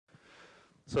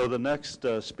So the next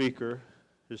speaker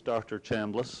is Dr.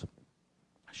 Chambliss.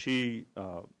 She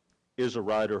is a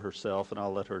rider herself, and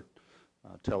I'll let her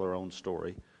tell her own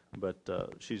story. But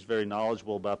she's very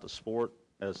knowledgeable about the sport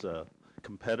as a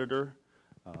competitor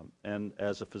and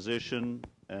as a physician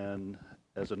and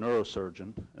as a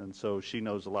neurosurgeon. And so she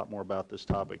knows a lot more about this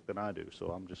topic than I do. So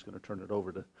I'm just going to turn it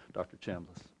over to Dr.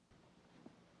 Chambliss.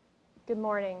 Good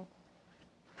morning.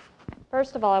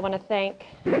 First of all, I want to thank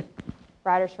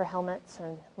Riders4Helmets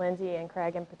and Lindsay and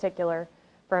Craig in particular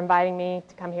for inviting me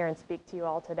to come here and speak to you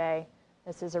all today.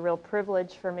 This is a real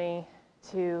privilege for me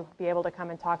to be able to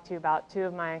come and talk to you about two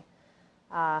of my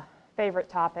favorite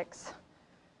topics,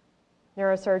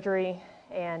 neurosurgery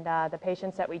and the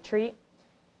patients that we treat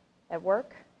at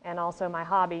work, and also my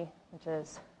hobby, which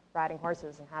is riding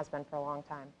horses and has been for a long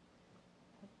time.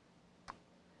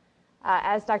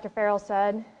 As Dr. Farrell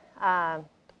said,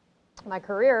 my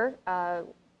career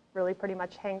really pretty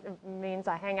much means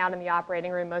I hang out in the operating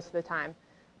room most of the time.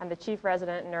 I'm the chief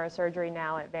resident in neurosurgery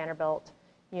now at Vanderbilt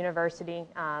University.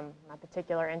 My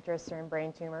particular interests are in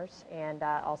brain tumors and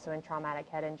also in traumatic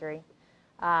head injury.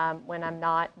 When I'm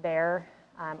not there,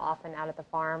 I'm often out at the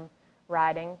farm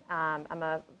riding. I'm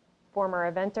a former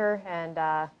eventer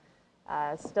and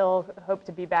still hope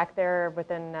to be back there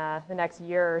within the next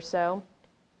year or so.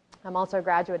 I'm also a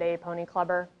graduate A pony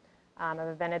clubber. I've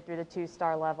evented through the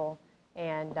 2-star level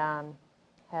and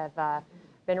have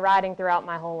been riding throughout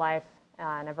my whole life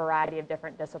in a variety of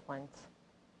different disciplines.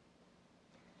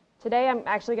 Today I'm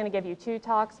actually going to give you 2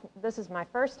 talks. This is my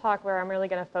first talk where I'm really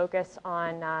going to focus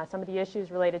on some of the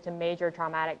issues related to major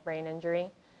traumatic brain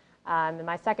injury. In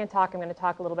my second talk I'm going to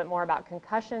talk a little bit more about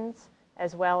concussions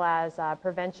as well as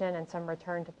prevention and some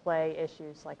return to play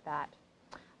issues like that.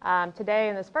 Today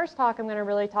in this first talk I'm going to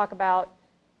really talk about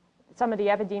some of the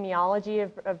epidemiology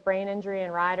of brain injury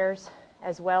in riders,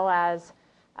 as well as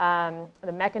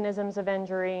the mechanisms of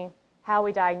injury, how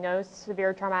we diagnose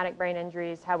severe traumatic brain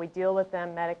injuries, how we deal with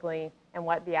them medically, and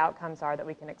what the outcomes are that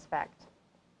we can expect.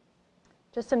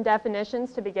 Just some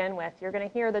definitions to begin with. You're going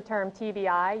to hear the term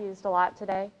TBI used a lot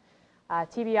today.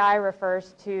 TBI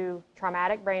refers to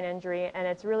traumatic brain injury, and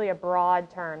it's really a broad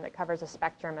term that covers a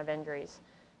spectrum of injuries.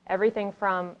 Everything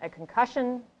from a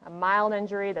concussion, a mild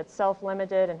injury that's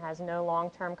self-limited and has no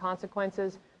long-term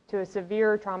consequences, to a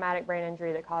severe traumatic brain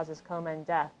injury that causes coma and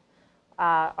death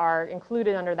are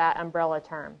included under that umbrella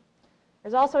term.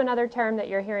 There's also another term that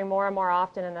you're hearing more and more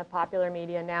often in the popular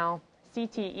media now,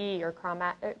 CTE, or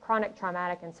chronic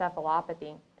traumatic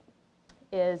encephalopathy,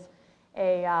 is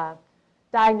a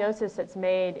diagnosis that's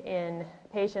made in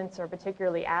patients, or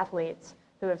particularly athletes,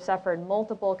 who have suffered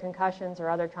multiple concussions or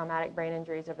other traumatic brain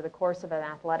injuries over the course of an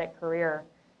athletic career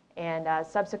and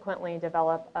subsequently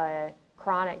develop a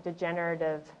chronic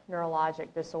degenerative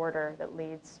neurologic disorder that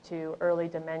leads to early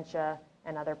dementia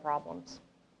and other problems.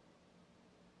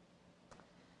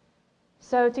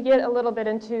 So to get a little bit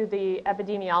into the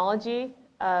epidemiology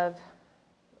of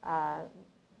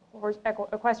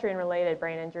equestrian-related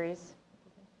brain injuries,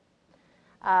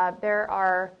 there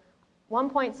are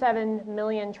 1.7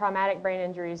 million traumatic brain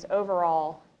injuries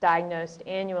overall diagnosed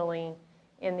annually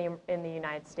in the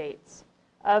United States.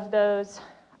 Of those,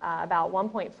 about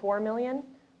 1.4 million,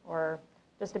 or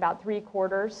just about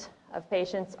 3/4 of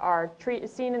patients, are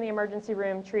seen in the emergency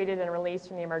room, treated, and released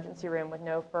from the emergency room with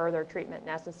no further treatment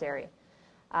necessary.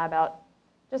 About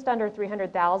just under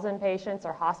 300,000 patients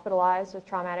are hospitalized with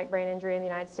traumatic brain injury in the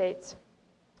United States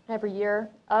every year.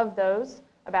 Of those,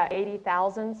 about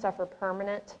 80,000 suffer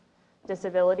permanent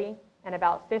disability, and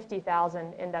about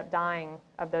 50,000 end up dying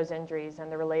of those injuries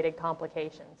and the related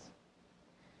complications.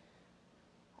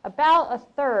 About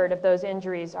 1/3 of those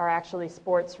injuries are actually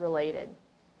sports-related.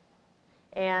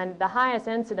 And the highest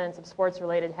incidence of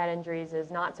sports-related head injuries is,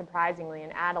 not surprisingly,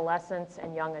 in adolescents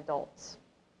and young adults.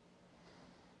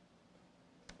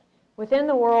 Within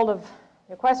the world of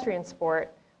equestrian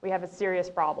sport, we have a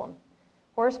serious problem.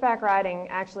 Horseback riding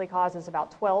actually causes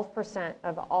about 12%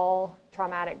 of all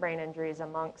traumatic brain injuries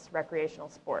amongst recreational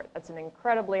sport. That's an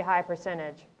incredibly high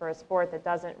percentage for a sport that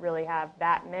doesn't really have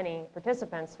that many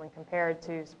participants when compared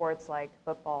to sports like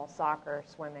football, soccer,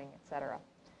 swimming, etc.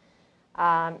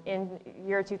 In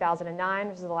year 2009,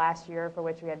 which is the last year for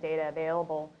which we have data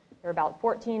available, there were about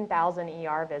 14,000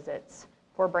 ER visits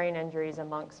for brain injuries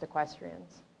amongst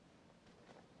equestrians.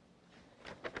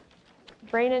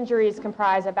 Brain injuries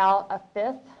comprise about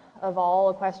 1/5 of all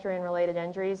equestrian-related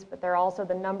injuries, but they're also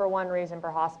the #1 reason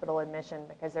for hospital admission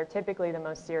because they're typically the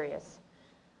most serious.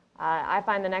 I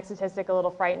find the next statistic a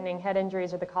little frightening. Head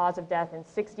injuries are the cause of death in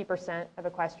 60% of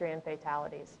equestrian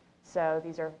fatalities. So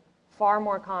these are far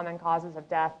more common causes of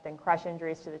death than crush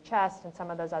injuries to the chest and some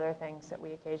of those other things that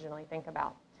we occasionally think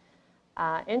about.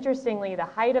 Interestingly, the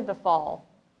height of the fall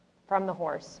from the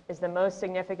horse is the most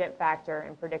significant factor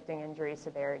in predicting injury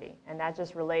severity, and that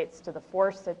just relates to the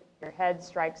force that your head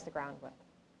strikes the ground with.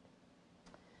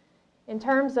 In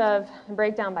terms of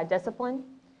breakdown by discipline,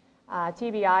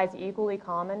 TBI is equally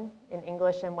common in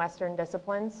English and Western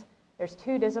disciplines. There's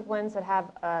two disciplines that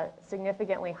have a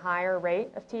significantly higher rate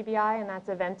of TBI, and that's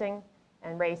eventing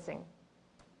and racing.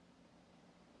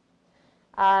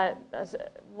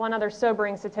 One other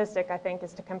sobering statistic, I think,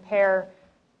 is to compare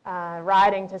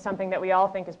riding to something that we all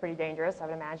think is pretty dangerous, I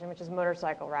would imagine, which is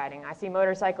motorcycle riding. I see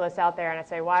motorcyclists out there and I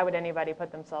say, why would anybody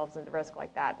put themselves at risk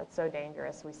like that? That's so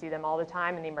dangerous. We see them all the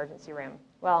time in the emergency room.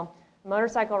 Well, a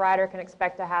motorcycle rider can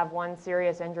expect to have one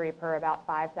serious injury per about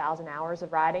 5,000 hours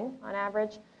of riding on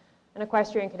average. An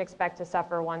equestrian can expect to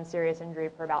suffer one serious injury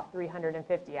per about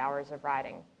 350 hours of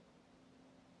riding.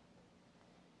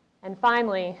 And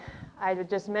finally, I would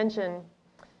just mention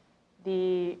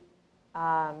the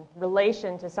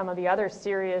relation to some of the other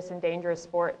serious and dangerous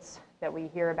sports that we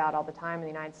hear about all the time in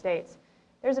the United States.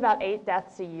 There's about 8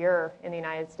 deaths a year in the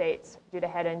United States due to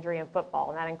head injury in football,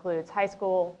 and that includes high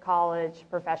school, college,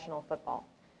 professional football.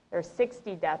 There are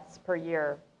 60 deaths per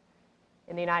year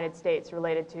in the United States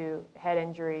related to head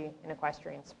injury in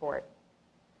equestrian sport.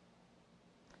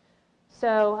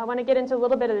 So I want to get into a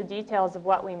little bit of the details of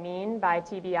what we mean by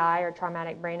TBI, or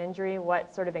traumatic brain injury,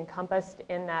 what's sort of encompassed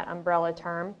in that umbrella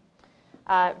term.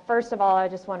 First of all, I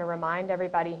just want to remind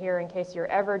everybody here, in case you're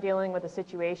ever dealing with a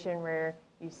situation where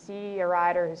you see a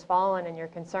rider who's fallen and you're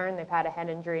concerned they've had a head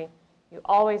injury, you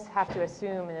always have to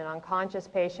assume in an unconscious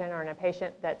patient or in a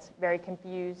patient that's very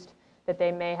confused that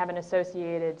they may have an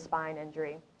associated spine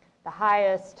injury. The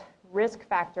highest risk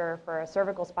factor for a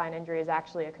cervical spine injury is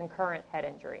actually a concurrent head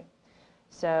injury.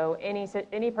 So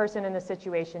any person in this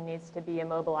situation needs to be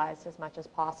immobilized as much as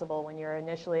possible when you're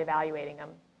initially evaluating them.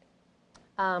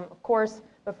 Of course,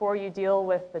 before you deal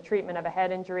with the treatment of a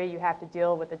head injury, you have to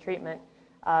deal with the treatment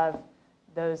of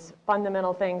those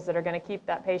fundamental things that are going to keep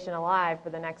that patient alive for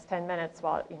the next 10 minutes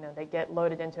while they get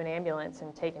loaded into an ambulance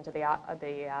and taken to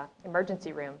the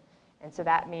emergency room. And so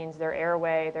that means their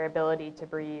airway, their ability to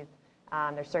breathe,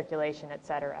 their circulation, et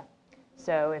cetera.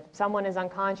 So if someone is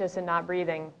unconscious and not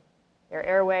breathing, their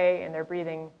airway and their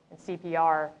breathing and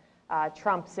CPR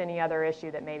trumps any other issue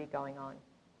that may be going on.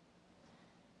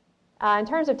 In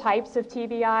terms of types of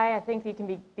TBI, I think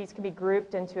these can be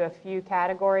grouped into a few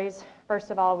categories. First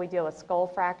of all, we deal with skull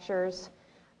fractures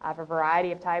of a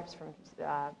variety of types,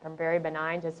 from very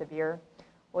benign to severe.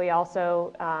 We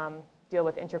also deal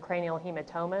with intracranial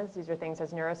hematomas. These are things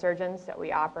as neurosurgeons that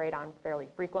we operate on fairly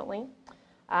frequently.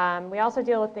 We also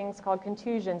deal with things called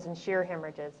contusions and shear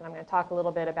hemorrhages, and I'm going to talk a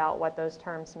little bit about what those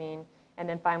terms mean. And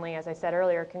then finally, as I said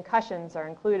earlier, concussions are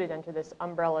included into this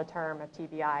umbrella term of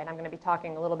TBI, and I'm going to be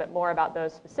talking a little bit more about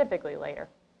those specifically later.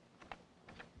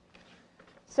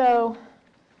 So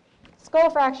skull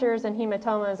fractures and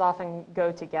hematomas often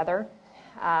go together.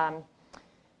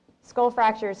 Skull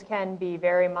fractures can be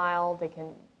very mild. They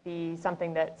can be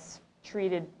something that's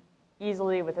treated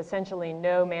easily with essentially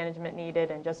no management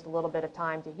needed and just a little bit of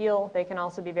time to heal. They can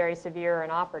also be very severe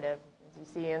and operative. As you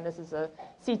see, and this is a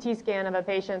CT scan of a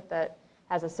patient that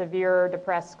has a severe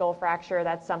depressed skull fracture.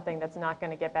 That's something that's not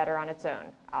going to get better on its own,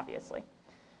 obviously.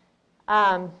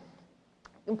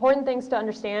 Important things to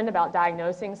understand about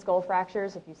diagnosing skull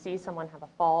fractures. If you see someone have a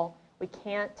fall, we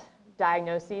can't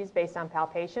diagnose these based on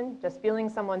palpation. Just feeling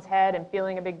someone's head and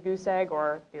feeling a big goose egg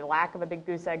or the lack of a big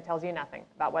goose egg tells you nothing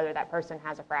about whether that person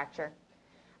has a fracture.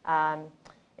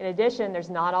 In addition, there's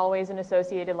not always an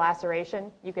associated laceration.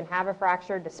 You can have a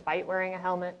fracture despite wearing a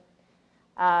helmet.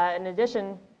 In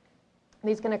addition,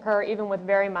 these can occur even with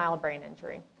very mild brain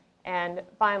injury. And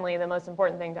finally, the most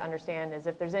important thing to understand is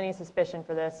if there's any suspicion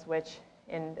for this, which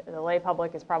in the lay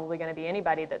public is probably going to be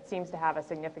anybody that seems to have a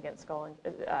significant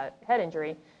head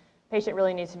injury, patient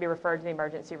really needs to be referred to the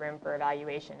emergency room for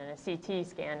evaluation, and a CT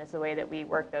scan is the way that we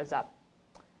work those up.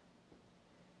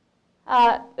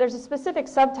 There's a specific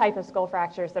subtype of skull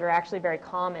fractures that are actually very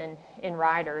common in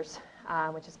riders,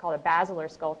 which is called a basilar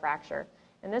skull fracture.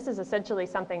 And this is essentially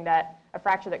a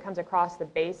fracture that comes across the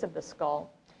base of the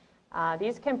skull.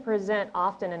 These can present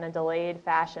often in a delayed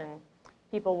fashion.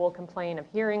 People will complain of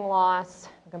hearing loss,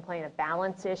 complain of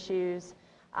balance issues.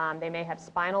 They may have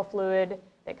spinal fluid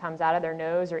that comes out of their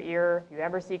nose or ear. If you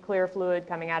ever see clear fluid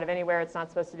coming out of anywhere it's not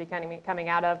supposed to be coming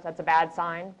out of, that's a bad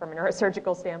sign from a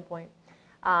neurosurgical standpoint.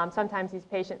 Sometimes these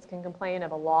patients can complain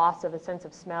of a loss of a sense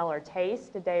of smell or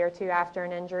taste a day or two after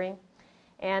an injury.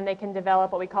 And they can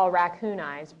develop what we call raccoon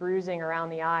eyes, bruising around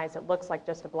the eyes. It looks like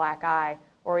just a black eye,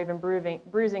 or even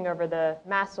bruising over the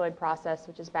mastoid process,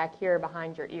 which is back here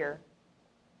behind your ear.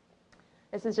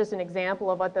 This is just an example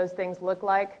of what those things look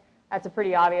like. That's a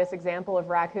pretty obvious example of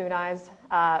raccoon eyes,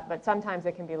 but sometimes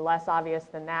it can be less obvious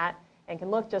than that and can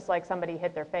look just like somebody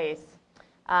hit their face.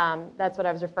 That's what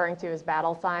I was referring to as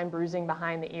battle sign, bruising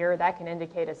behind the ear. That can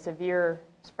indicate a severe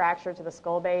fracture to the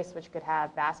skull base, which could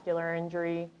have vascular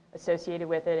injury associated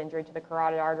with it, injury to the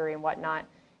carotid artery and whatnot,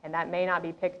 and that may not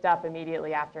be picked up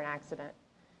immediately after an accident.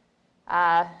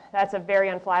 That's a very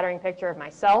unflattering picture of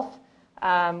myself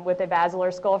with a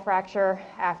basilar skull fracture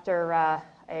after a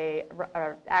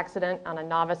accident on a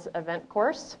novice event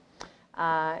course.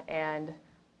 And I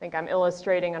think I'm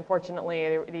illustrating,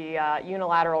 unfortunately, the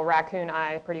unilateral raccoon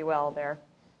eye pretty well there.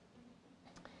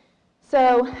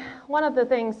 So one of the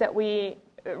things that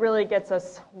really gets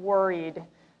us worried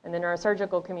in the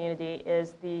neurosurgical community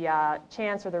is the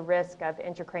chance or the risk of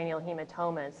intracranial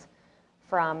hematomas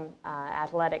from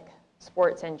athletic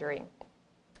sports injury.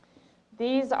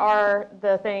 These are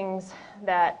the things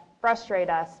that frustrate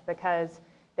us because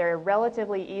they're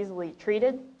relatively easily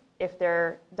treated if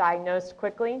they're diagnosed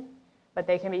quickly, but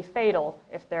they can be fatal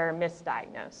if they're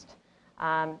misdiagnosed.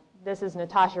 This is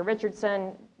Natasha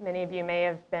Richardson. Many of you may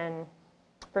have been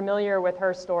familiar with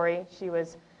her story. She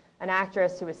was an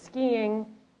actress who was skiing,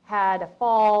 had a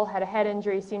fall, had a head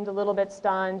injury, seemed a little bit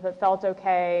stunned, but felt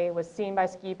okay, was seen by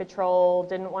ski patrol,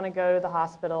 didn't want to go to the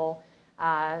hospital,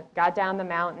 got down the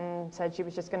mountain, said she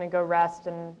was just going to go rest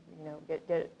and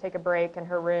take a break in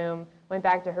her room, went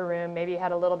back to her room, maybe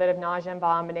had a little bit of nausea and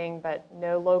vomiting, but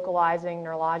no localizing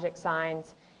neurologic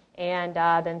signs, and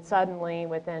then suddenly,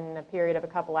 within a period of a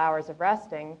couple hours of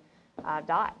resting,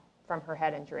 died from her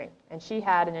head injury. And she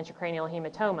had an intracranial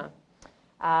hematoma.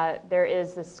 There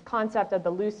is this concept of the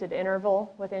lucid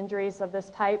interval with injuries of this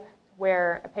type,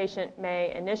 where a patient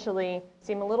may initially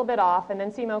seem a little bit off and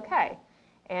then seem okay.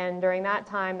 And during that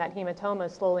time, that hematoma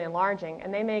is slowly enlarging,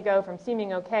 and they may go from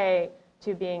seeming okay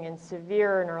to being in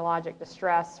severe neurologic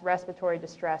distress, respiratory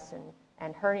distress,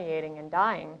 and herniating and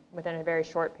dying within a very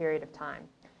short period of time.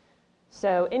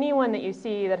 So anyone that you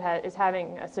see that is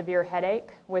having a severe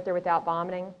headache with or without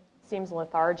vomiting, seems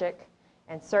lethargic,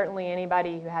 and certainly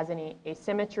anybody who has any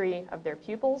asymmetry of their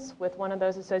pupils with one of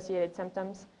those associated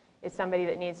symptoms is somebody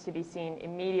that needs to be seen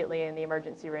immediately in the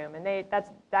emergency room. And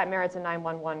that merits a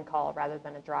 911 call rather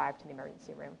than a drive to the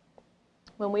emergency room.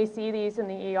 When we see these in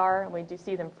the ER, and we do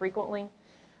see them frequently,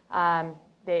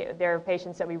 they're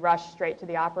patients that we rush straight to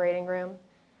the operating room.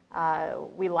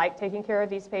 We like taking care of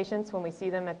these patients when we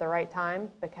see them at the right time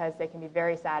because they can be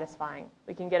very satisfying.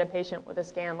 We can get a patient with a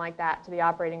scan like that to the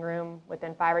operating room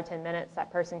within 5 or 10 minutes.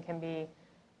 That person can be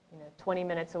 20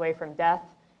 minutes away from death,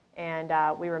 and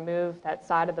we remove that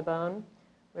side of the bone.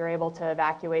 We were able to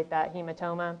evacuate that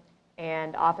hematoma,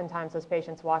 and oftentimes those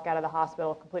patients walk out of the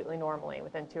hospital completely normally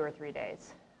within 2 or 3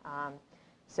 days.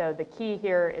 So the key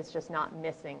here is just not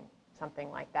missing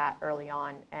something like that early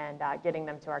on and getting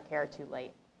them to our care too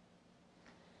late.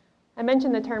 I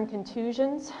mentioned the term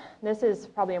contusions. This is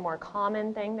probably a more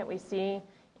common thing that we see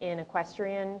in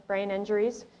equestrian brain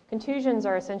injuries. Contusions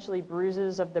are essentially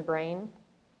bruises of the brain.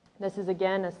 This is,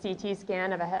 again, a CT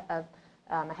scan of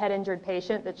a head-injured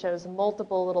patient that shows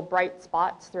multiple little bright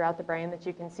spots throughout the brain that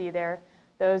you can see there.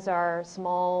 Those are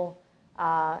small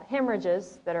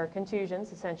hemorrhages that are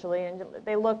contusions, essentially, and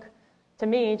they look, to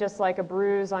me, just like a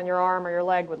bruise on your arm or your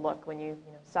leg would look when you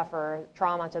suffer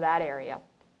trauma to that area.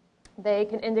 They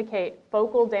can indicate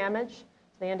focal damage. So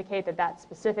they indicate that that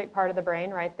specific part of the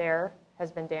brain right there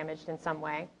has been damaged in some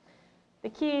way. The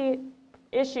key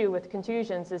issue with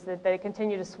contusions is that they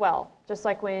continue to swell. Just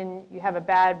like when you have a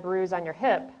bad bruise on your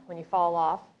hip when you fall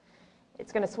off,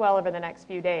 it's going to swell over the next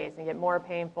few days and get more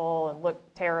painful and look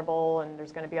terrible, and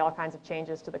there's going to be all kinds of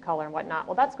changes to the color and whatnot.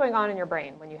 Well, that's going on in your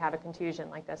brain when you have a contusion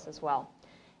like this as well.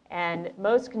 And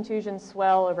most contusions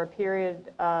swell over a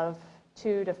period of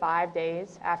 2 to 5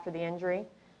 days after the injury.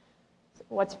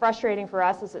 What's frustrating for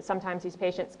us is that sometimes these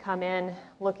patients come in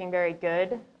looking very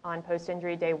good on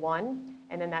post-injury day 1,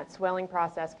 and then that swelling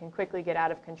process can quickly get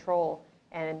out of control,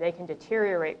 and they can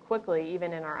deteriorate quickly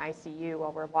even in our ICU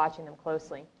while we're watching them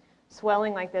closely.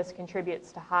 Swelling like this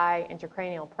contributes to high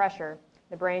intracranial pressure.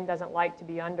 The brain doesn't like to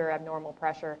be under abnormal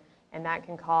pressure, and that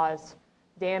can cause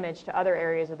damage to other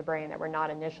areas of the brain that were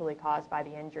not initially caused by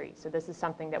the injury. So this is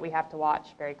something that we have to watch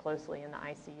very closely in the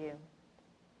ICU.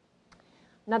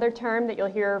 Another term that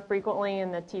you'll hear frequently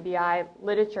in the TBI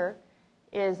literature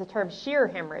is the term shear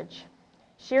hemorrhage.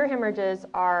 Shear hemorrhages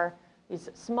are these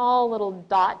small little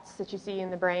dots that you see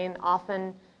in the brain,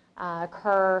 often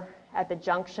occur at the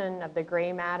junction of the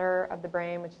gray matter of the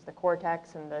brain, which is the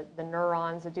cortex, and the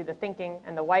neurons that do the thinking,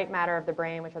 and the white matter of the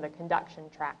brain, which are the conduction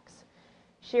tracts.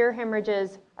 Shear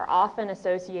hemorrhages are often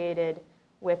associated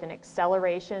with an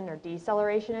acceleration or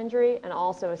deceleration injury and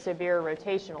also a severe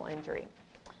rotational injury.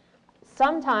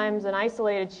 Sometimes an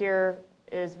isolated shear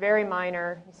is very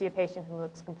minor. You see a patient who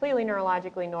looks completely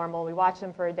neurologically normal. We watch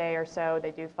them for a day or so.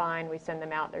 They do fine. We send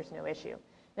them out. There's no issue.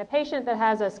 In a patient that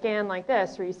has a scan like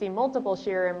this, where you see multiple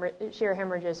shear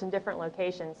hemorrhages in different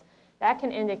locations, that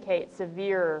can indicate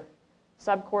severe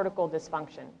subcortical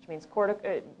dysfunction, which means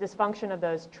dysfunction of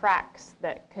those tracts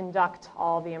that conduct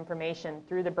all the information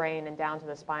through the brain and down to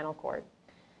the spinal cord.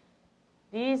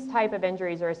 These type of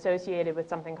injuries are associated with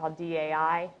something called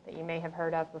DAI that you may have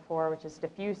heard of before, which is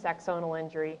diffuse axonal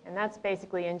injury, and that's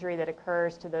basically injury that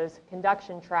occurs to those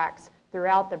conduction tracts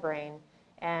throughout the brain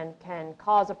and can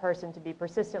cause a person to be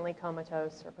persistently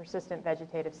comatose or persistent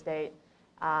vegetative state,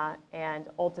 and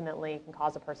ultimately can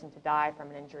cause a person to die from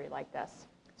an injury like this.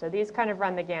 So these kind of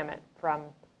run the gamut from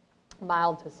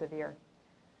mild to severe.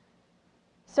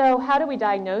 So how do we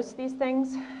diagnose these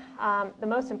things? The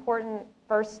most important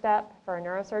first step for a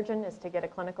neurosurgeon is to get a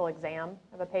clinical exam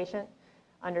of a patient,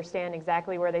 understand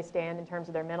exactly where they stand in terms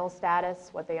of their mental status,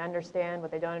 what they understand,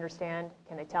 what they don't understand.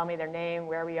 Can they tell me their name,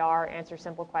 where we are, answer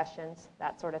simple questions,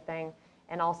 that sort of thing,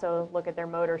 and also look at their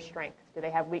motor strength. Do they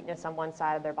have weakness on one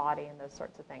side of their body, and those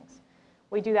sorts of things.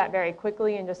 We do that very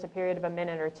quickly in just a period of a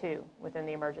minute or two within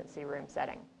the emergency room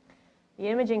setting. The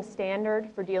imaging standard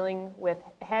for dealing with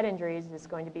head injuries is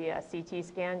going to be a CT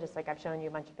scan, just like I've shown you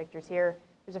a bunch of pictures here.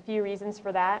 There's a few reasons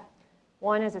for that.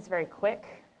 One is it's very quick.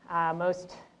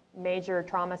 Most major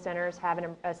trauma centers have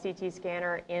a CT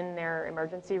scanner in their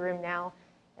emergency room now.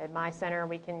 At my center,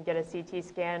 we can get a CT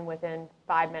scan within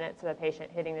 5 minutes of a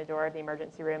patient hitting the door of the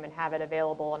emergency room and have it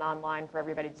available and online for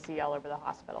everybody to see all over the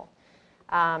hospital.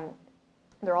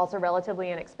 They're also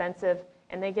relatively inexpensive,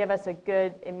 and they give us a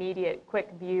good, immediate,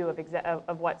 quick view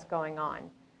of what's going on.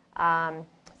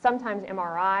 Sometimes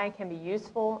MRI can be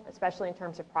useful, especially in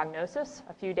terms of prognosis.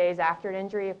 A few days after an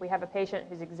injury, if we have a patient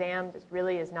whose exam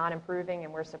really is not improving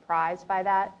and we're surprised by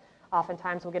that,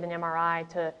 oftentimes we'll get an MRI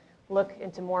to look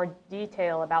into more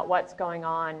detail about what's going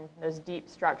on, those deep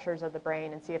structures of the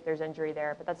brain, and see if there's injury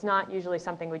there. But that's not usually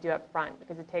something we do up front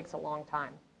because it takes a long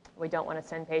time. We don't want to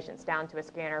send patients down to a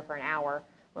scanner for an hour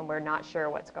when we're not sure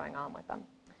what's going on with them.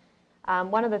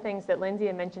 One of the things that Lindsay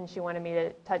had mentioned she wanted me to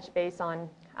touch base on,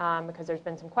 because there's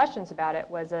been some questions about it,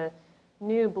 was a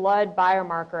new blood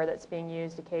biomarker that's being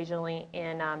used occasionally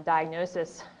in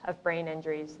diagnosis of brain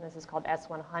injuries. And this is called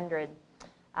S100.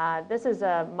 This is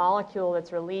a molecule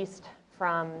that's released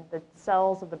from the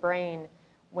cells of the brain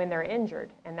when they're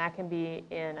injured, and that can be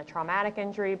in a traumatic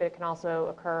injury, but it can also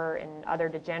occur in other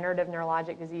degenerative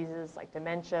neurologic diseases like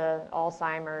dementia,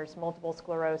 Alzheimer's, multiple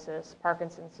sclerosis,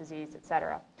 Parkinson's disease,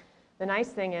 etc. The nice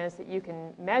thing is that you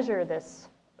can measure this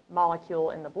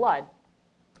molecule in the blood.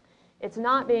 It's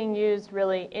not being used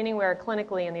really anywhere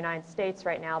clinically in the United States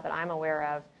right now that I'm aware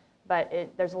of, but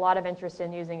there's a lot of interest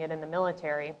in using it in the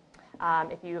military.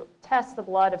 If you test the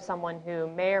blood of someone who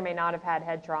may or may not have had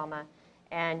head trauma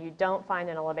and you don't find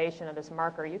an elevation of this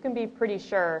marker, you can be pretty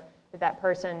sure that that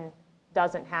person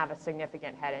doesn't have a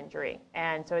significant head injury.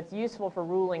 And so it's useful for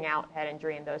ruling out head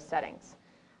injury in those settings.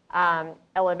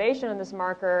 Elevation of this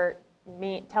marker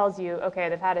tells you, okay,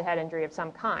 they've had a head injury of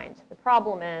some kind. The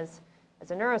problem is,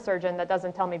 as a neurosurgeon, that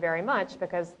doesn't tell me very much,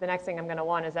 because the next thing I'm going to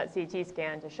want is that CT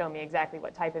scan to show me exactly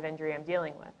what type of injury I'm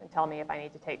dealing with and tell me if I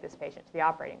need to take this patient to the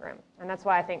operating room. And that's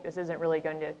why I think this isn't really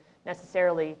going to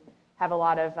necessarily have a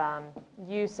lot of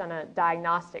use on a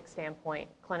diagnostic standpoint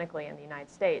clinically in the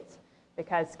United States,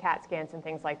 because CAT scans and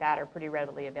things like that are pretty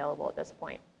readily available at this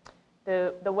point.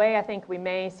 The way I think we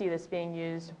may see this being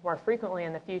used more frequently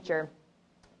in the future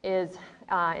is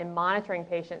in monitoring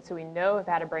patients who we know have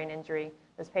had a brain injury.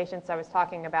 Those patients I was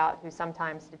talking about who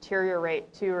sometimes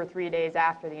deteriorate 2 or 3 days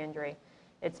after the injury.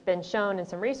 It's been shown in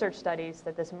some research studies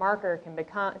that this marker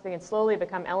can slowly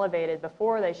become elevated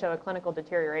before they show a clinical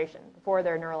deterioration, before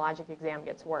their neurologic exam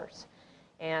gets worse.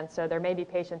 And so there may be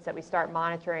patients that we start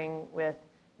monitoring with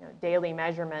daily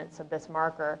measurements of this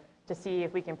marker to see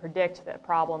if we can predict the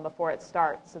problem before it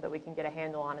starts so that we can get a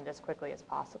handle on it as quickly as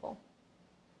possible.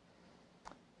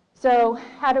 So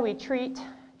how do we treat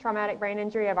traumatic brain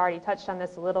injury? I've already touched on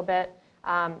this a little bit.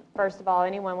 First of all,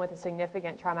 anyone with a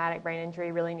significant traumatic brain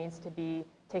injury really needs to be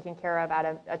taken care of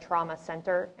at a trauma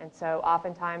center. And so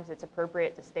oftentimes it's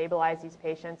appropriate to stabilize these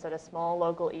patients at a small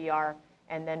local ER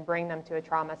and then bring them to a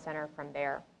trauma center from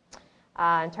there.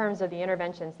 In terms of the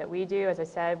interventions that we do, as I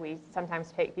said, we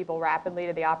sometimes take people rapidly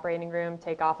to the operating room,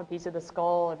 take off a piece of the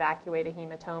skull, evacuate a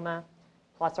hematoma,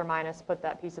 plus or minus put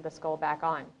that piece of the skull back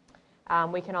on.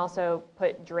 We can also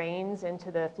put drains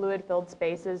into the fluid-filled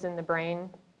spaces in the brain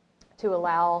to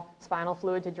allow spinal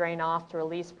fluid to drain off to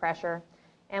release pressure.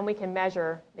 And we can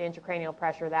measure the intracranial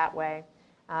pressure that way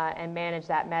and manage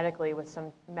that medically with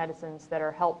some medicines that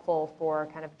are helpful for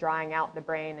kind of drying out the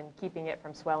brain and keeping it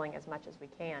from swelling as much as we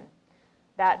can.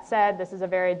 That said, this is a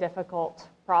very difficult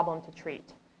problem to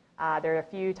treat. There are a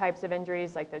few types of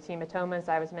injuries, like those hematomas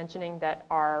I was mentioning, that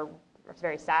are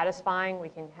very satisfying. We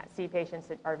can see patients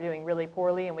that are doing really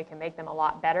poorly, and we can make them a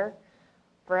lot better.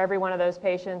 For every one of those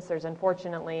patients, there's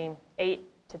unfortunately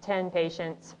 8 to 10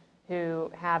 patients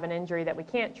who have an injury that we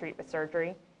can't treat with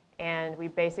surgery, and we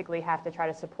basically have to try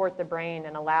to support the brain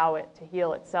and allow it to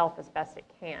heal itself as best it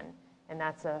can. And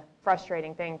that's a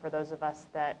frustrating thing for those of us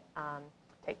that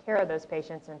take care of those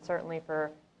patients, and certainly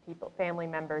for people, family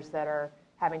members that are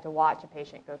having to watch a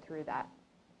patient go through that.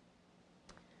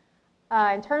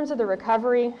 In terms of the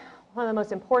recovery, one of the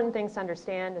most important things to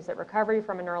understand is that recovery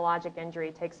from a neurologic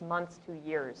injury takes months to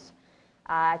years.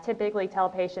 I typically tell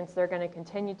patients they're going to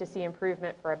continue to see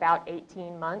improvement for about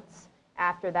 18 months.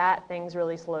 After that, things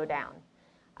really slow down.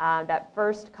 That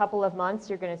first couple of months,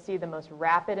 you're going to see the most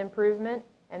rapid improvement,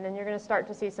 and then you're going to start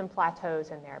to see some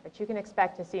plateaus in there. But you can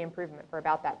expect to see improvement for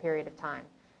about that period of time.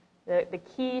 The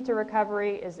key to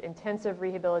recovery is intensive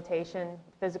rehabilitation,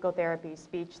 physical therapy,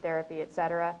 speech therapy,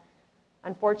 etc.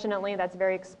 Unfortunately, that's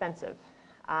very expensive.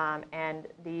 And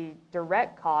the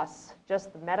direct costs,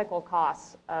 just the medical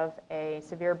costs of a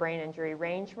severe brain injury,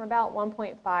 range from about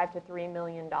 $1.5 to $3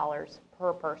 million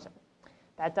per person.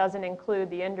 That doesn't include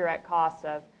the indirect costs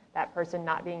of that person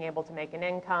not being able to make an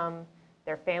income,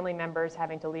 their family members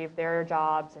having to leave their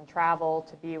jobs and travel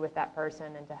to be with that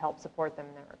person and to help support them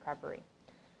in their recovery.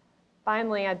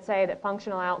 Finally, I'd say that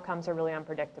functional outcomes are really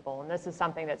unpredictable, and this is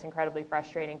something that's incredibly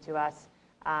frustrating to us.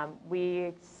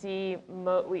 We're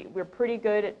pretty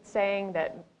good at saying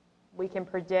that we can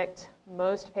predict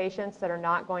most patients that are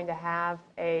not going to have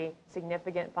a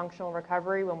significant functional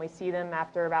recovery when we see them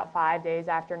after about 5 days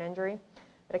after an injury.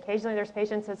 But occasionally there's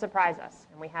patients that surprise us,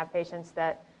 and we have patients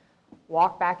that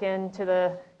walk back into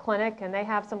the clinic and they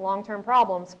have some long-term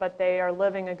problems, but they are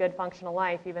living a good functional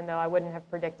life, even though I wouldn't have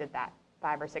predicted that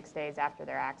 5 or 6 days after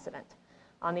their accident.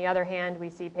 On the other hand, we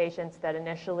see patients that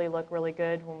initially look really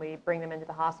good when we bring them into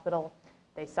the hospital.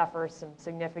 They suffer some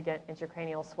significant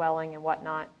intracranial swelling and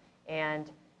whatnot, and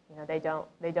they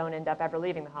don't end up ever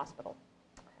leaving the hospital.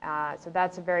 So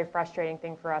that's a very frustrating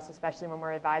thing for us, especially when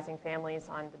we're advising families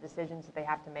on the decisions that they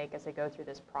have to make as they go through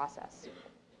this process.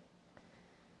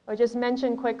 I'll just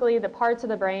mention quickly the parts of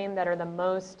the brain that are the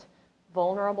most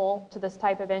vulnerable to this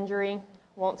type of injury.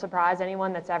 Won't surprise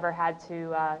anyone that's ever had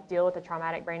to deal with a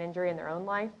traumatic brain injury in their own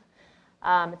life.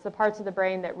 It's the parts of the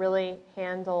brain that really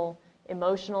handle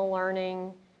emotional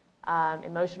learning,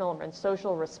 emotional and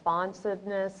social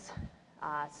responsiveness,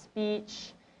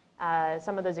 speech,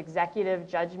 some of those executive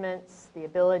judgments, the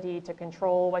ability to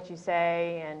control what you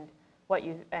say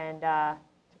and to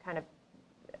kind of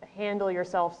handle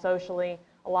yourself socially.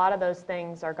 A lot of those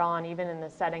things are gone even in the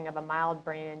setting of a mild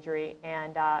brain injury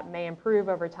and may improve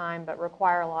over time, but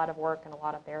require a lot of work and a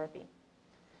lot of therapy.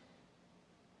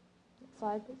 Next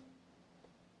slide, please.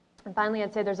 And finally,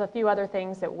 I'd say there's a few other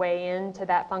things that weigh into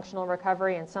that functional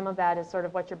recovery, and some of that is sort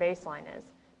of what your baseline is.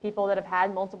 People that have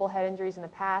had multiple head injuries in the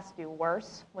past do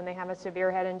worse when they have a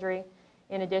severe head injury.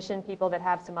 In addition, people that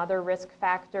have some other risk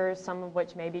factors, some of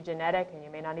which may be genetic and you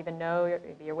may not even know or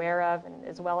be aware of, and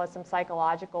as well as some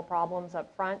psychological problems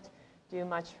up front, do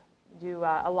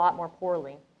a lot more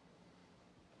poorly.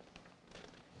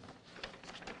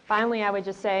 Finally, I would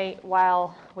just say,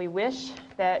 while we wish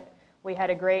that we had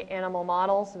a great animal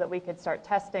model so that we could start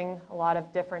testing a lot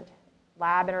of different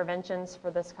lab interventions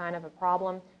for this kind of a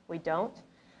problem, we don't.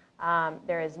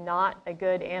 There is not a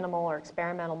good animal or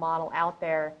experimental model out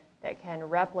there that can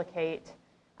replicate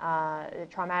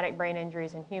traumatic brain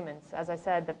injuries in humans. As I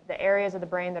said, the areas of the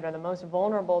brain that are the most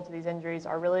vulnerable to these injuries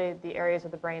are really the areas of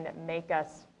the brain that make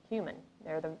us human.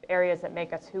 They're the areas that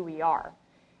make us who we are.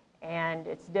 And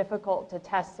it's difficult to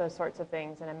test those sorts of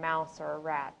things in a mouse or a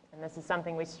rat. And this is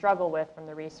something we struggle with from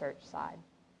the research side.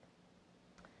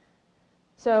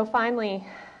 So finally,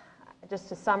 just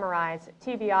to summarize,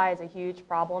 TBI is a huge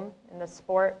problem in the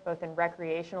sport, both in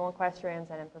recreational equestrians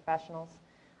and in professionals.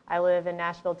 I live in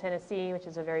Nashville, Tennessee, which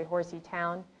is a very horsey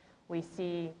town. We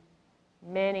see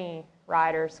many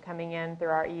riders coming in through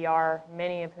our ER,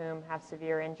 many of whom have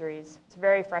severe injuries. It's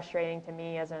very frustrating to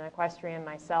me as an equestrian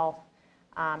myself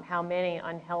how many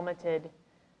unhelmeted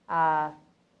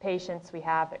patients we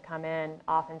have that come in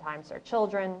oftentimes are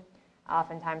children,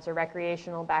 oftentimes are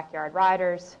recreational backyard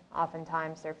riders,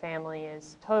 oftentimes their family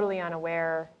is totally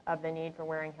unaware of the need for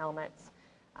wearing helmets.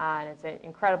 And it's an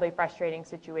incredibly frustrating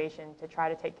situation to try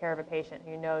to take care of a patient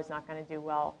who you know is not going to do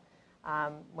well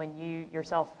when you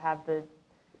yourself have the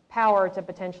power to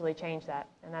potentially change that.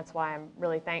 And that's why I'm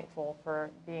really thankful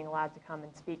for being allowed to come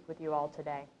and speak with you all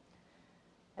today.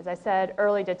 As I said,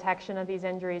 early detection of these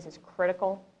injuries is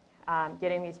critical.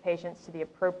 Getting these patients to the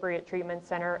appropriate treatment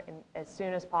center as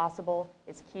soon as possible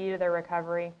is key to their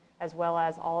recovery, as well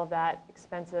as all of that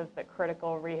expensive but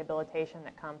critical rehabilitation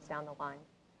that comes down the line.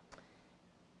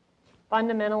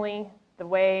 Fundamentally, the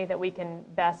way that we can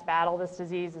best battle this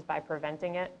disease is by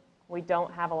preventing it. We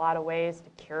don't have a lot of ways to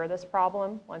cure this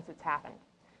problem once it's happened,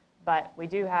 but we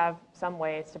do have some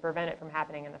ways to prevent it from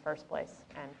happening in the first place,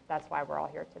 and that's why we're all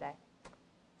here today.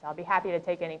 So I'll be happy to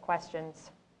take any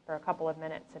questions for a couple of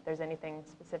minutes if there's anything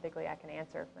specifically I can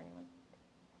answer for anyone.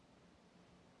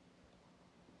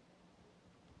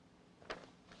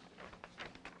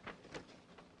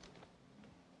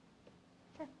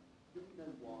 Sure. Do we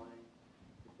know why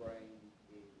the brain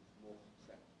is more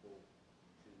susceptible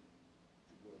to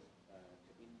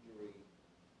injury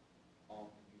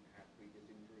after you've had previous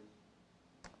injuries?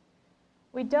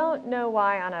 We don't know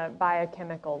why on a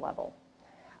biochemical level.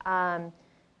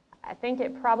 I think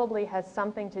it probably has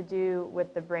something to do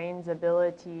with the brain's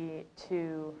ability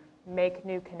to make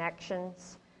new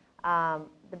connections.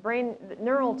 The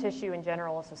neural tissue in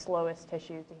general is the slowest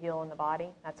tissue to heal in the body.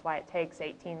 That's why it takes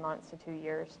 18 months to 2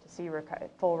 years to see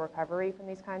full recovery from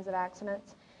these kinds of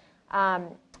accidents.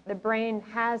 The brain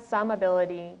has some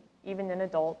ability, even in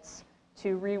adults,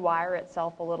 to rewire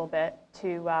itself a little bit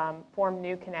to form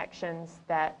new connections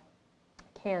that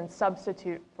can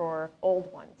substitute for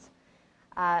old ones.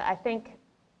 I think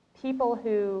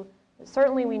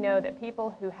certainly we know that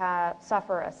people who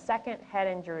suffer a second head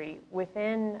injury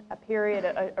within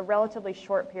a relatively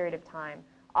short period of time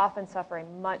often suffer a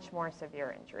much more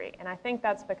severe injury. And I think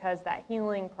that's because that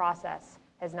healing process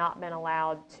has not been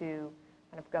allowed to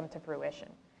kind of come to fruition.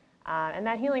 And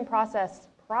that healing process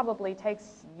probably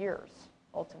takes years,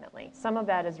 ultimately. Some of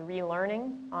that is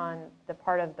relearning on the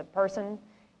part of the person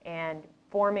and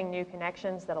forming new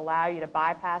connections that allow you to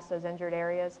bypass those injured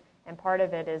areas, and part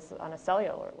of it is on a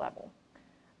cellular level.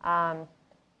 I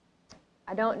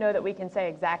don't know that we can say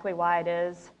exactly why it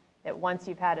is that once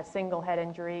you've had a single head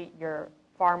injury,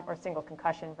 or single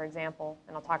concussion, for example,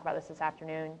 and I'll talk about this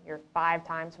afternoon, you're 5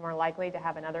 times more likely to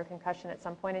have another concussion at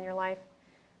some point in your life.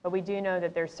 But we do know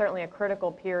that there's certainly a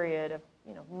critical period of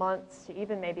months to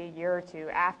even maybe a year or two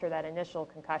after that initial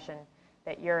concussion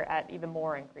that you're at even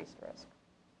more increased risk.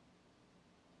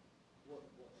 What's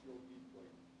your viewpoint?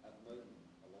 At the moment,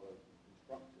 a lot of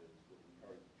instructors would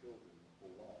encourage children to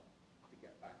fall off to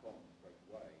get back on straight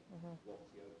away. Mm-hmm. To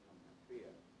obviously overcome that fear.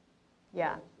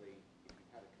 Yeah. Obviously, if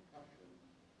you've had a concussion,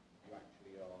 you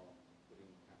actually are putting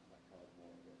perhaps that child more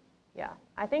at risk. Yeah,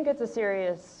 I think it's a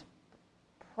serious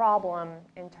problem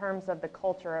in terms of the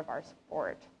culture of our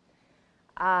sport.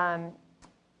 I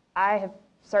have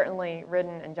certainly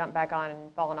ridden and jumped back on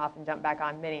and fallen off and jumped back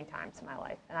on many times in my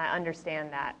life, and I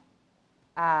understand that.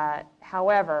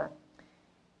 However,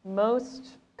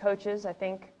 most coaches, I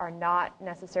think, are not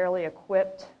necessarily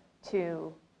equipped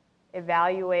to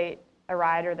evaluate a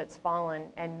rider that's fallen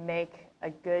and make a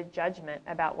good judgment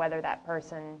about whether that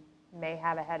person may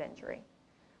have a head injury.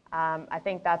 I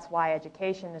think that's why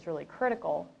education is really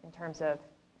critical in terms of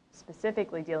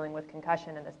specifically dealing with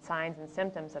concussion and the signs and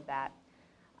symptoms of that.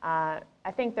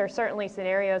 I think there are certainly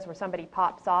scenarios where somebody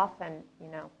pops off and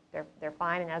they're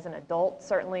fine, and as an adult,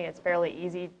 certainly it's fairly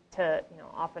easy to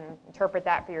often interpret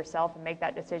that for yourself and make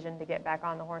that decision to get back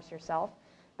on the horse yourself.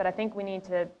 But I think we need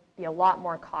to be a lot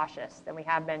more cautious than we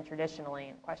have been traditionally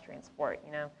in equestrian sport.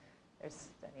 There's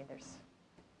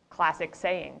classic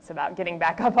sayings about getting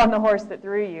back up on the horse that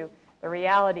threw you. The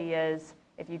reality is,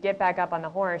 if you get back up on the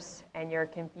horse and you're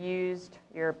confused,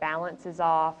 your balance is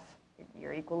off,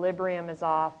 your equilibrium is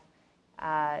off,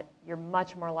 you're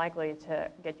much more likely to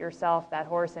get yourself, that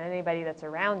horse, and anybody that's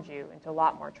around you into a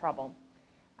lot more trouble.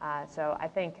 So I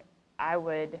think I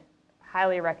would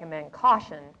highly recommend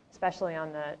caution, especially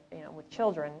on with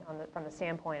children, from the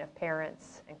standpoint of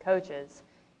parents and coaches,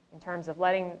 in terms of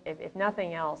if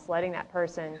nothing else, letting that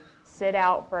person sit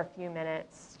out for a few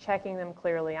minutes, checking them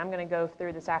clearly. I'm going to go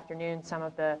through this afternoon some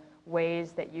of the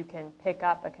ways that you can pick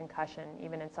up a concussion,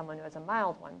 even in someone who has a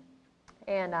mild one.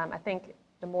 And I think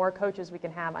the more coaches we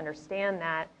can have understand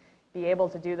that, be able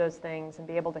to do those things, and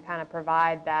be able to kind of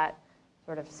provide that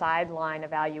sort of sideline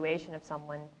evaluation of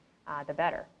someone, the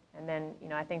better. And then,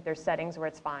 I think there's settings where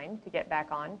it's fine to get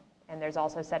back on. And there's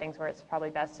also settings where it's probably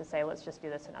best to say, let's just do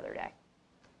this another day.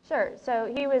 Sure.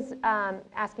 So he was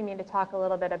asking me to talk a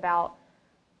little bit about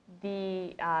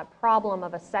the problem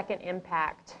of a second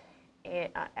impact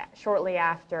shortly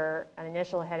after an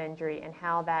initial head injury, and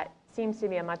how that seems to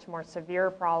be a much more severe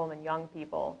problem in young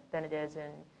people than it is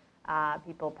in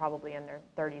people probably in their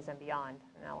 30s and beyond.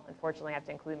 Now, unfortunately, I have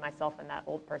to include myself in that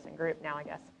old person group now, I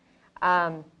guess.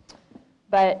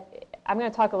 But I'm going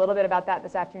to talk a little bit about that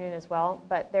this afternoon as well.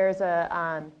 But there's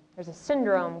a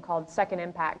syndrome called second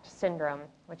impact syndrome,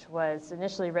 which was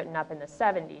initially written up in the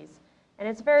 70s. And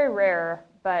it's very rare,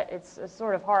 but it's a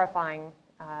sort of horrifying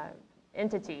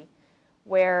entity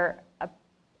where an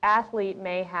athlete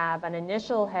may have an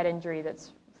initial head injury that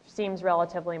seems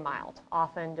relatively mild,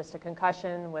 often just a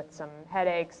concussion with some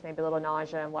headaches, maybe a little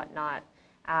nausea and whatnot,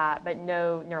 but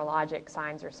no neurologic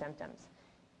signs or symptoms.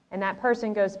 And that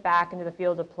person goes back into the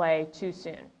field of play too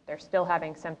soon. They're still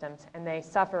having symptoms, and they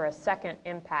suffer a second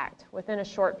impact within a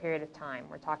short period of time.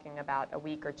 We're talking about a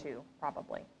week or two,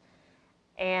 probably.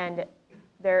 And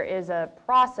there is a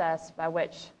process by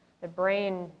which the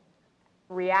brain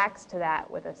reacts to that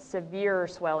with a severe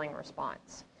swelling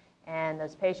response. And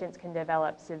those patients can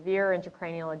develop severe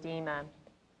intracranial edema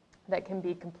that can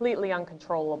be completely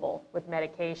uncontrollable with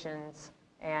medications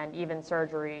and even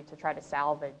surgery to try to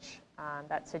salvage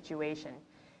that situation.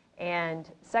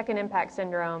 And second impact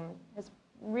syndrome has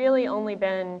really only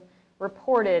been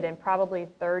reported in probably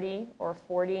 30 or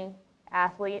 40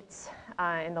 athletes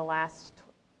in the last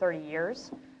 30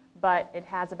 years, but it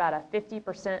has about a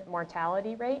 50%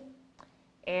 mortality rate,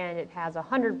 and it has a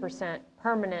 100%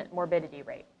 permanent morbidity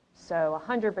rate. So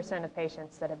 100% of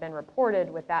patients that have been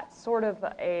reported with that sort of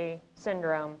a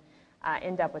syndrome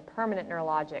end up with permanent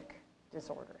neurologic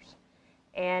disorders.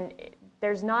 And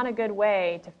there's not a good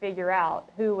way to figure out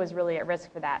who was really at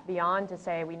risk for that, beyond to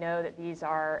say we know that these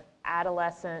are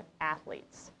adolescent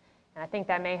athletes. And I think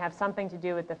that may have something to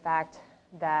do with the fact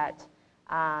that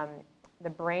the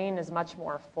brain is much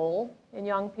more full in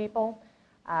young people.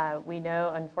 We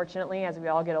know, unfortunately, as we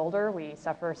all get older, we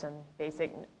suffer some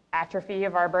basic atrophy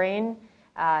of our brain.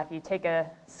 If you take a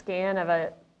scan of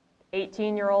a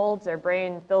 18-year-olds, their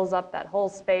brain fills up that whole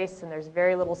space, and there's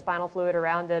very little spinal fluid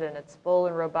around it, and it's full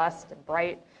and robust and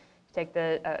bright. You take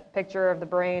the picture of the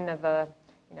brain of a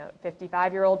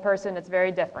 55-year-old person, it's very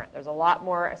different. There's a lot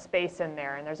more space in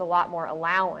there, and there's a lot more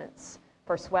allowance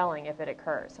for swelling if it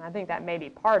occurs. And I think that may be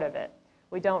part of it.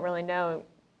 We don't really know,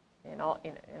 in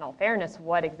all fairness,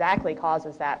 what exactly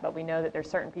causes that, but we know that there's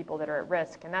certain people that are at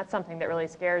risk, and that's something that really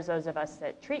scares those of us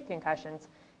that treat concussions,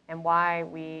 and why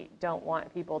we don't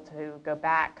want people to go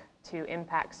back to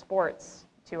impact sports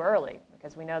too early,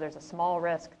 because we know there's a small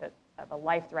risk of a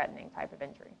life-threatening type of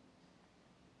injury.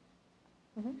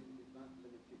 Mm-hmm. Is that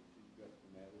limited to just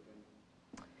the male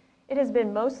gender? It has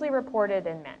been mostly reported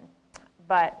in men,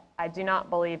 but I do not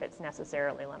believe it's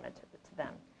necessarily limited to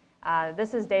them.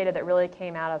 This is data that really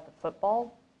came out of the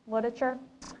football literature,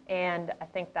 and I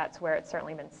think that's where it's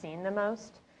certainly been seen the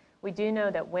most. We do know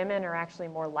that women are actually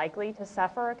more likely to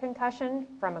suffer a concussion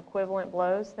from equivalent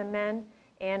blows than men,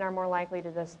 and are more likely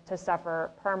to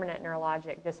suffer permanent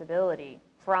neurologic disability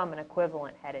from an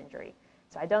equivalent head injury.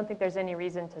 So I don't think there's any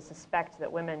reason to suspect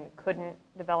that women couldn't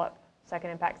develop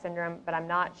second impact syndrome, but I'm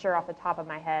not sure off the top of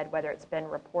my head whether it's been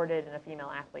reported in a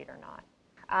female athlete or not.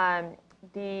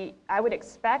 I would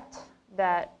expect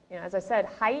that, as I said,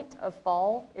 height of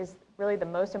fall is really the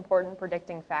most important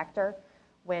predicting factor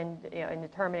when in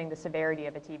determining the severity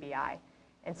of a TBI.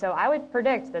 And so I would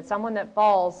predict that someone that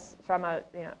falls from a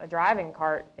driving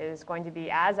cart is going to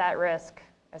be as at risk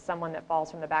as someone that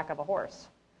falls from the back of a horse.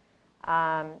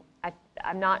 I'm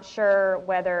not sure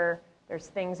whether there's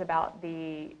things about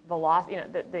the velocity,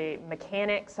 the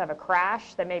mechanics of a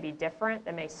crash that may be different,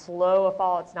 that may slow a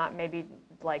fall. It's not maybe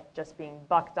like just being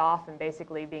bucked off and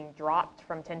basically being dropped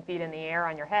from 10 feet in the air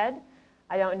on your head.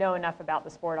 I don't know enough about the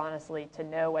sport, honestly, to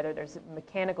know whether there's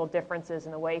mechanical differences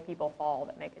in the way people fall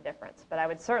that make a difference. But I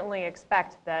would certainly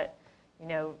expect that,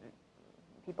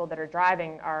 people that are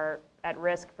driving are at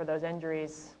risk for those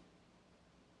injuries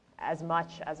as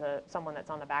much as someone that's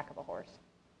on the back of a horse.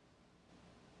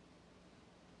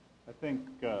 I think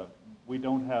we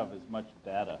don't have as much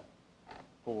data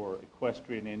for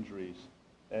equestrian injuries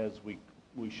as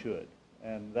we should.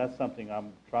 And that's something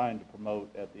I'm trying to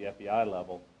promote at the FEI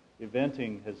level.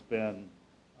 Eventing has been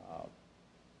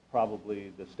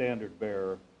probably the standard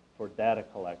bearer for data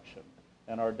collection.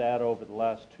 And our data over the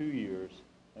last 2 years,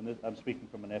 and I'm speaking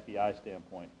from an FEI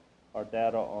standpoint, our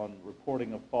data on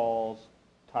reporting of falls,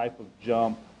 type of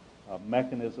jump,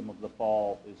 mechanism of the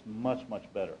fall is much, much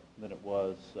better than it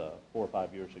was 4 or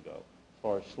 5 years ago. As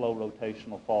far as slow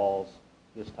rotational falls,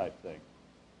 this type thing.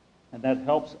 And that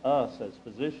helps us as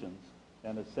physicians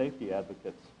and as safety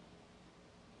advocates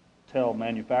tell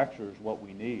manufacturers what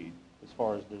we need as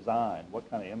far as design, what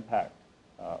kind of impact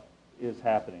is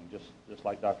happening, just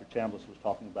like Dr. Chambliss was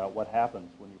talking about, what happens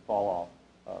when you fall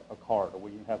off a cart or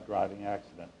when you have a driving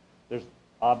accident. There's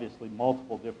obviously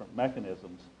multiple different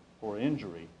mechanisms for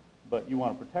injury, but you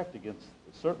want to protect against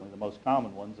certainly the most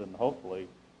common ones and hopefully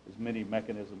as many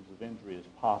mechanisms of injury as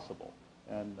possible.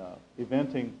 And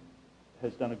eventing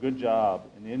has done a good job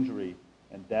in injury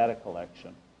and data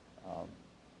collection.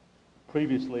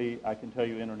 Previously, I can tell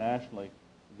you internationally,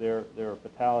 there are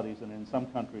fatalities, and in some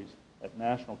countries at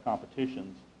national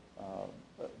competitions,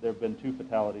 there have been 2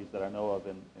 fatalities that I know of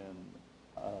in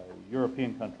a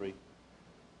European country,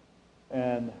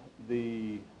 and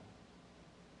the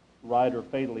rider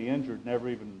fatally injured never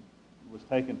even was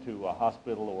taken to a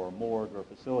hospital or a morgue or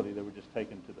a facility. They were just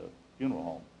taken to the funeral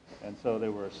home, and so they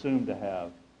were assumed to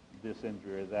have this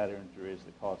injury or that injury as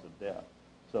the cause of death.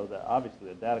 So that obviously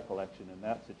the data collection in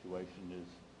that situation is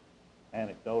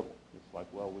anecdotal. It's like,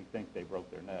 well, we think they broke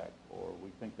their neck, or we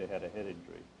think they had a head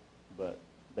injury, but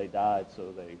they died,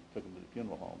 so they took them to the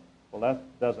funeral home. Well, that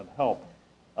doesn't help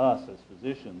us as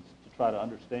physicians to try to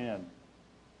understand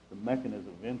the mechanism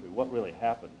of injury, what really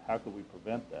happened, how could we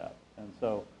prevent that? And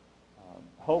so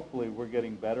hopefully we're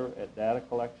getting better at data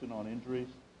collection on injuries.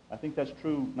 I think that's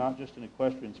true not just in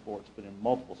equestrian sports, but in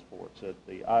multiple sports. At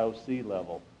the IOC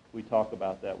level, we talk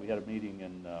about that. We had a meeting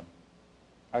in,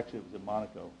 actually it was in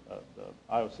Monaco. The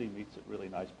IOC meets at really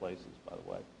nice places, by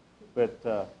the way. But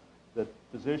the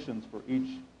physicians for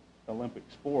each Olympic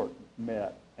sport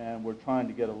met, and we're trying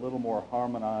to get a little more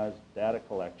harmonized data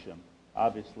collection.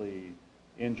 Obviously,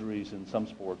 injuries in some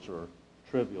sports are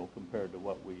trivial compared to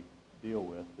what we deal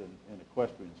with in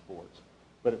equestrian sports,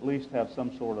 but at least have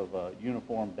some sort of a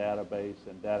uniform database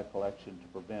and data collection to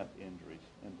prevent injuries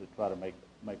and to try to make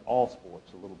all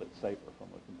sports a little bit safer from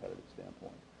a competitive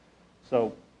standpoint.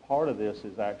 So part of this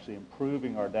is actually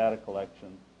improving our data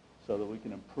collection so that we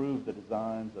can improve the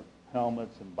designs of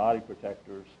helmets and body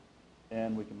protectors,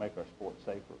 and we can make our sport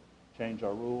safer. Change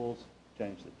our rules,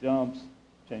 change the jumps,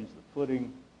 change the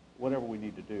footing, whatever we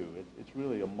need to do. It's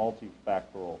really a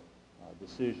multifactorial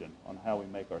decision on how we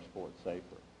make our sport safer.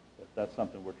 That's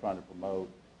something we're trying to promote,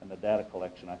 and the data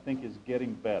collection, I think, is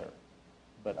getting better.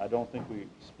 But I don't think we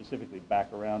specifically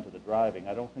back around to the driving.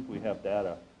 I don't think we have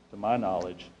data, to my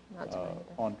knowledge,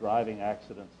 on driving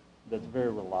accidents that's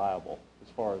very reliable as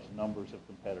far as numbers of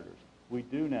competitors. We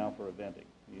do now for eventing.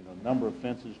 You know, number of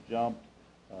fences jumped,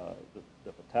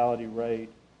 the fatality rate,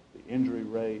 the injury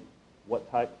rate,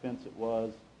 what type fence it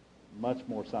was, much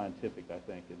more scientific, I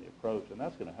think, in the approach, and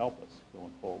that's going to help us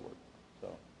going forward. So.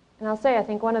 And I'll say, I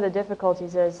think one of the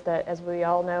difficulties is that, as we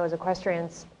all know as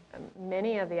equestrians,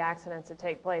 many of the accidents that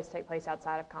take place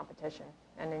outside of competition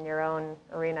and in your own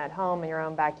arena at home, in your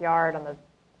own backyard, on the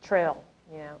trail,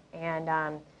 you know.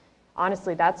 And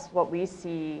honestly, that's what we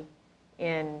see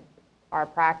in our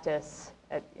practice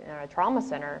at a trauma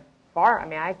center. I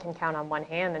mean, I can count on one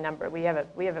hand the number. We have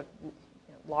a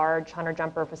large hunter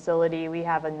jumper facility. We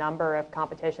have a number of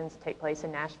competitions that take place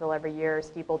in Nashville every year,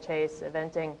 steeplechase,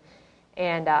 eventing,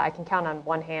 and I can count on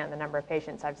one hand the number of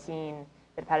patients I've seen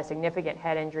that have had a significant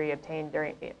head injury obtained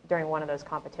during one of those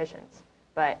competitions.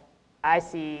 But I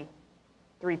see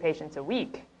 3 patients a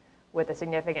week with a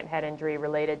significant head injury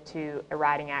related to a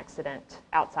riding accident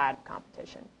outside of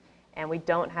competition. And we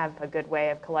don't have a good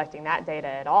way of collecting that data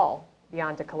at all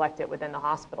beyond to collect it within the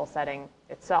hospital setting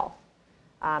itself.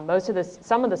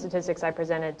 Some of the statistics I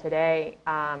presented today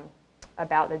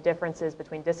about the differences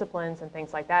between disciplines and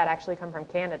things like that actually come from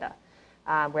Canada,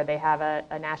 where they have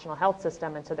a national health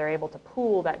system, and so they're able to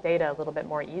pool that data a little bit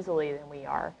more easily than we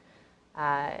are.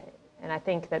 And I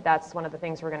think that that's one of the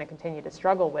things we're going to continue to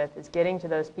struggle with, is getting to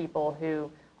those people who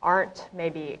aren't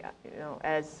maybe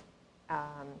as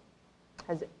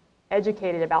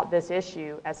educated about this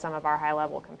issue as some of our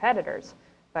high-level competitors,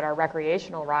 but are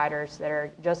recreational riders that are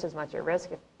just as much at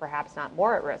risk, if perhaps not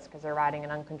more at risk, because they're riding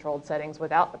in uncontrolled settings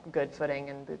without good footing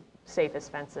and the safest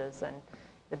fences and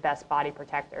the best body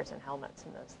protectors and helmets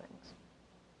and those things.